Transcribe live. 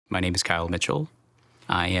My name is Kyle Mitchell.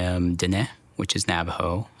 I am Dene, which is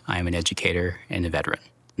Navajo. I am an educator and a veteran.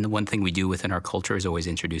 And the one thing we do within our culture is always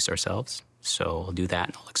introduce ourselves. So I'll do that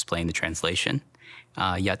and I'll explain the translation.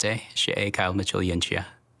 Yate, she'e Kyle Mitchell yenchia,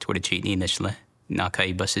 twitachitni nishle,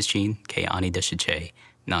 nakai basichin, ke ani dashiche,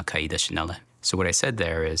 nakai dashinale. So what I said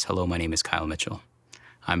there is, hello, my name is Kyle Mitchell.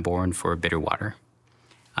 I'm born for Bitterwater.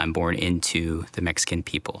 I'm born into the Mexican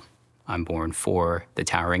people. I'm born for the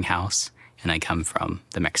Towering House, and I come from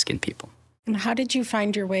the Mexican people. And how did you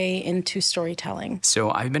find your way into storytelling? So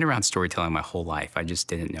I've been around storytelling my whole life. I just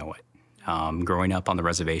didn't know it. Growing up on the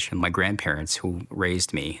reservation, my grandparents who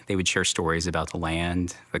raised me, they would share stories about the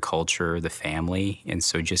land, the culture, the family, and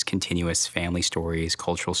so just continuous family stories,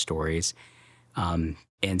 cultural stories.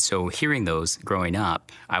 And so hearing those growing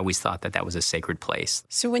up, I always thought that that was a sacred place.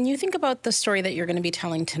 So when you think about the story that you're going to be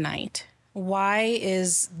telling tonight, why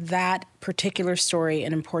is that particular story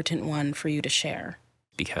an important one for you to share?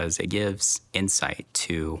 Because it gives insight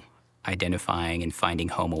to identifying and finding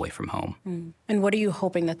home away from home. And what are you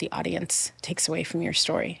hoping that the audience takes away from your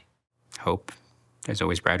story? Hope. There's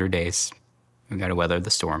always brighter days. We've got to weather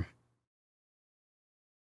the storm.